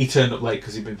he turned up late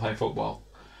because he'd been playing football.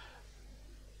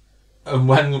 And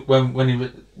when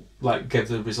like gave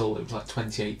the result. It was like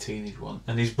 2018 he'd won,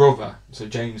 and his brother, so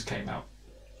James, came out.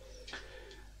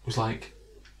 Was like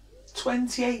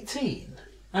 2018.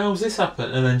 How has this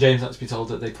happened? And then James had to be told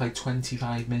that they played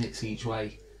 25 minutes each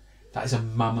way. That is a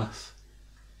mammoth.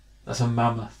 That's a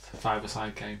mammoth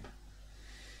five-a-side game.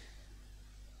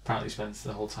 Apparently he spends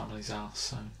the whole time on his arse,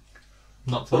 so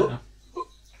not to know.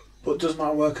 But doesn't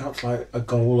that work out to like a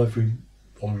goal every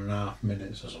 1.5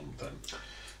 minutes or something?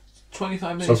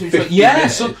 25 minutes. So each 50 way. Yeah,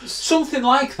 minutes something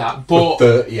like that. But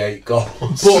 38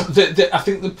 goals. But I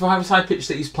think the five-a-side pitch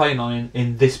that he's playing on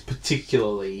in this particular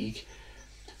league,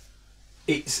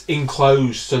 it's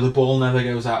enclosed, so the ball never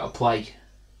goes out of play.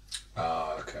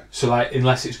 Okay. So like,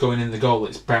 unless it's going in the goal,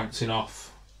 it's bouncing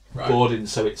off boarding.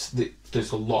 So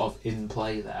there's a lot of in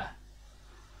play there.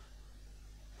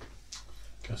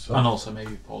 Guess so. And also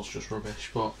maybe Paul's just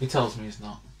rubbish, but he tells me he's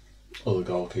not. Other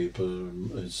goalkeeper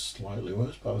is slightly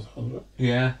worse by the sound of it.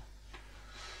 Yeah.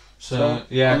 So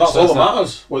yeah, and that's so all that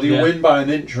matters. Whether you win by an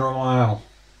inch or a mile.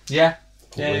 Yeah.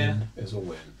 A win is a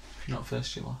win. If you're not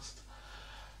first, you're last.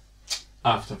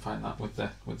 I have to find that with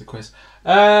the quiz.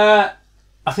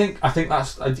 I think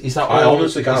that's is that I all?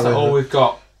 honestly can't is that all we've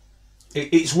got?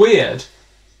 It's weird,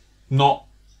 not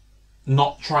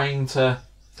trying to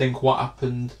think what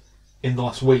happened in the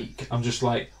last week. I'm just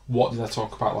like, what did I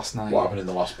talk about last night? What happened in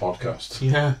the last podcast?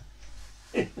 Yeah.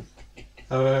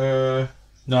 No,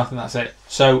 I think that's it.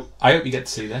 So I hope you get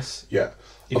to see this. Yeah.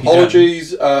 If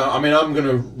Apologies. I mean, I'm going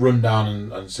to run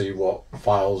down and see what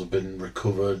files have been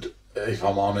recovered. If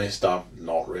I'm honest, I'm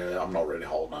not really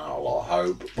holding out a lot of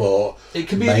hope, but it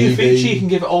can be a new feature. You can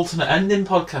give it alternate ending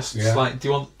podcasts. Yeah. Like, do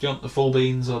you want the full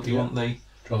beans or do you want the? Do you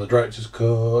want the director's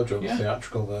cut? Do you want the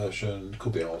theatrical version?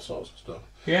 Could be all sorts of stuff.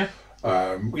 Yeah.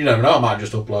 You never know. I might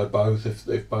just upload both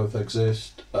if both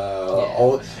exist.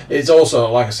 It's also,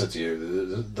 like I said to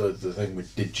you, the thing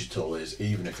with digital is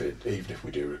even if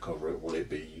we do recover it, will it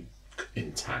be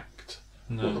intact?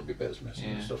 No. Will there be bits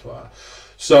missing and stuff like that?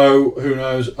 So who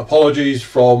knows? Apologies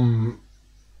from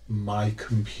my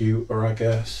computer, I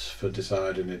guess, for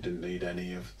deciding it didn't need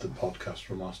any of the podcast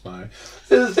from last night.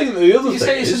 The other thing you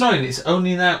say it's annoying. It's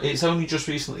only just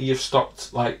recently you've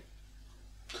stopped like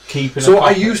keeping. So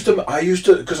I used to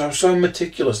because I was so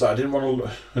meticulous that I didn't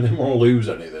want to lose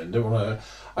anything.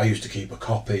 I used to keep a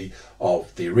copy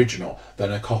of the original,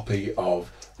 then a copy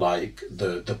of like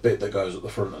the bit that goes at the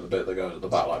front and the bit that goes at the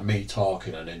back, like me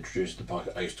talking and introducing the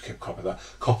podcast. I used to keep a copy of that,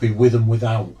 copy with and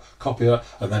without, copy of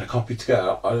that, and then a copy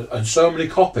together, and so many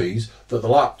copies that the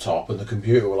laptop and the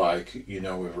computer were like, we've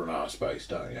run out of space,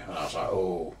 don't you? And I was like,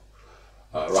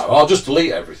 right, well, I'll just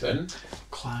delete everything.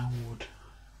 Cloud.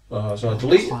 So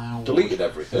I deleted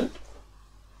everything,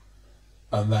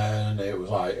 and then it was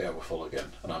like, we're full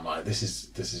again, and I'm like, this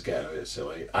is getting a bit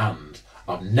silly, and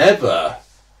I've never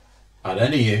had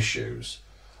any issues,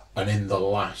 and in the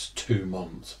last 2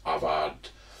 months I've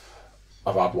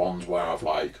had ones where I've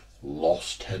like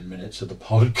lost 10 minutes of the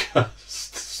podcast.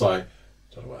 It's like,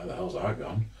 don't know where the hell's that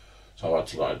gone. So I had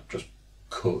to like just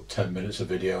cut 10 minutes of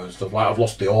video and stuff. Like I've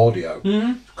lost the audio,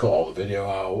 cut all the video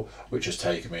out, which has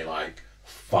taken me like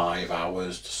 5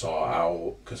 hours to sort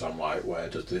out, because I'm like, where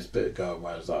does this bit go and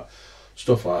where's that,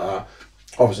 stuff like that.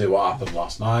 Obviously what happened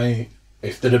last night,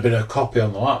 if there'd have been a copy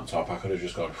on the laptop I could have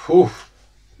just gone whew,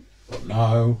 but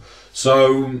no.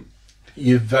 So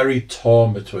you're very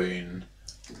torn between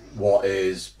what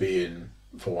is being,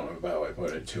 for want of a better way of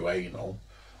putting it, too anal,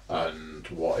 and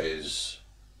what is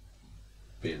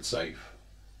being safe,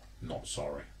 not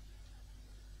sorry.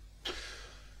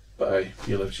 But hey,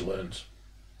 you live, you learn.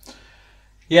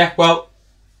 Yeah, well,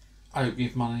 I hope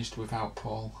you've managed without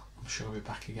Paul. I'm sure he'll be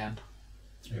back again.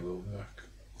 He will be back.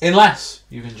 Unless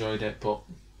you've enjoyed it, but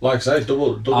like I say,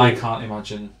 double. I can't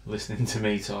imagine listening to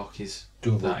me talk is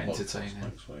that entertaining.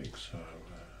 Next week, so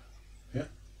yeah.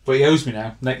 But he owes me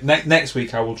now. Next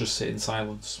week I will just sit in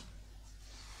silence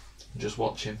and just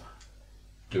watch him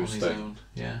do on his his thing. own.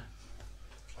 Yeah,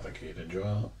 I think he'd enjoy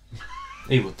that.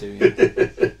 He would do. Yeah.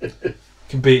 He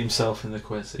can beat himself in the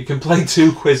quiz. He can play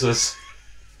 2 quizzes.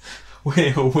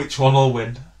 Which one will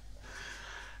win?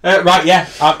 Right, yeah.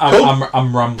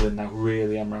 I'm rambling now.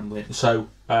 Really, I'm rambling. So,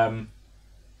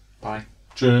 bye.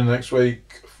 Tune in next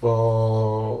week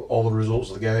for all the results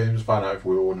of the games. Find out if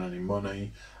we won any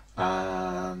money.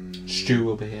 And Stu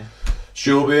will be here.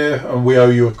 Stu will be here, and we owe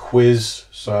you a quiz.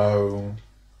 So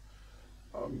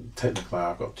technically,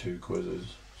 I've got 2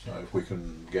 quizzes. So if we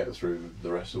can get through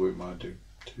the rest of the week, we might do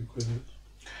 2 quizzes.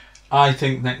 I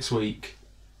think next week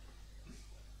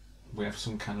we have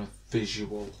some kind of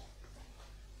visual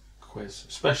quiz,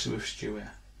 especially with Stu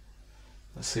here.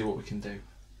 Let's see what we can do.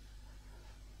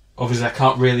 obviously I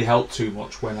can't really help too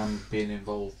much when I'm being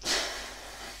involved.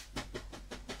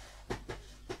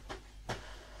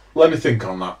 Let me think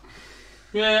on that.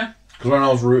 Yeah. Because when I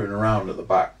was rooting around at the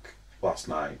back last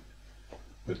night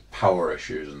with power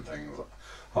issues and things,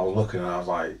 I was looking and I was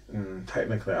like,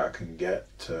 technically I can get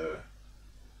to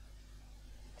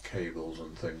cables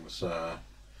and things.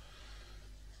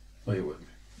 Leave it with me.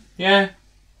 Yeah.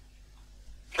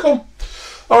 Cool.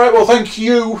 All right. Well, thank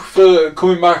you for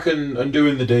coming back and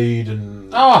doing the deed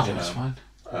and I think it's fine.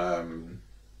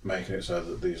 Making it so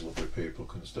that these lovely people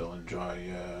can still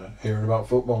enjoy hearing about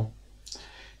football.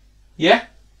 Yeah.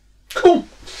 Cool.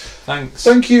 Thanks.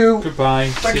 Thank you. Goodbye.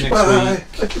 Thank See you you. next Bye. week.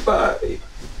 Thank you. Bye.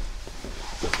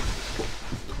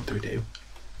 What do we do?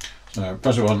 So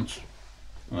press it once,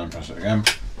 and then press it again.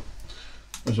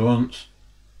 Press it once.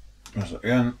 Press it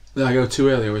again. Did I go too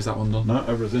early, or is that one done? No,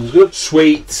 everything's good.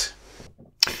 Sweet.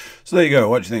 So there you go.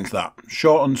 What do you think of that?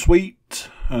 Short and sweet.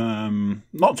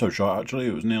 Not so short actually.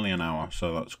 It was nearly an hour,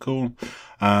 so that's cool.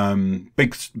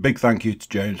 Big thank you to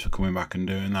James for coming back and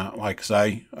doing that. Like I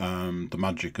say, the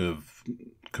magic of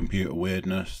computer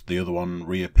weirdness. The other one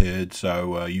reappeared,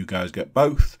 so you guys get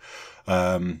both,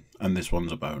 and this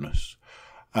one's a bonus.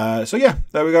 So yeah,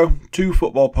 there we go. 2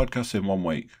 football podcasts in 1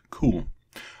 week. Cool.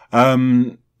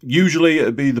 Usually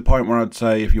it'd be the point where I'd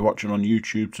say if you're watching on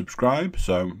YouTube, subscribe.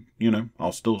 So,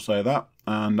 I'll still say that.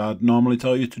 And I'd normally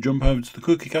tell you to jump over to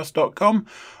thecookiecast.com.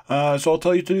 So I'll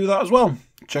tell you to do that as well.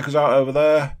 Check us out over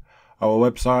there. Our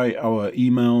website, our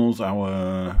emails,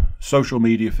 our social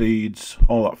media feeds,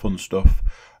 all that fun stuff.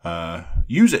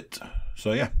 Use it.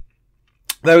 So yeah.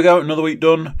 There we go. Another week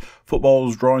done.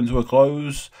 Football's drawing to a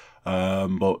close.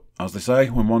 But as they say,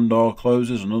 when one door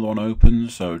closes, another one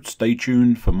opens. So stay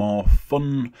tuned for more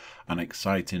fun and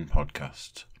exciting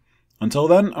podcasts. Until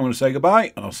then, I'm going to say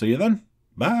goodbye, and I'll see you then.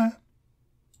 Bye.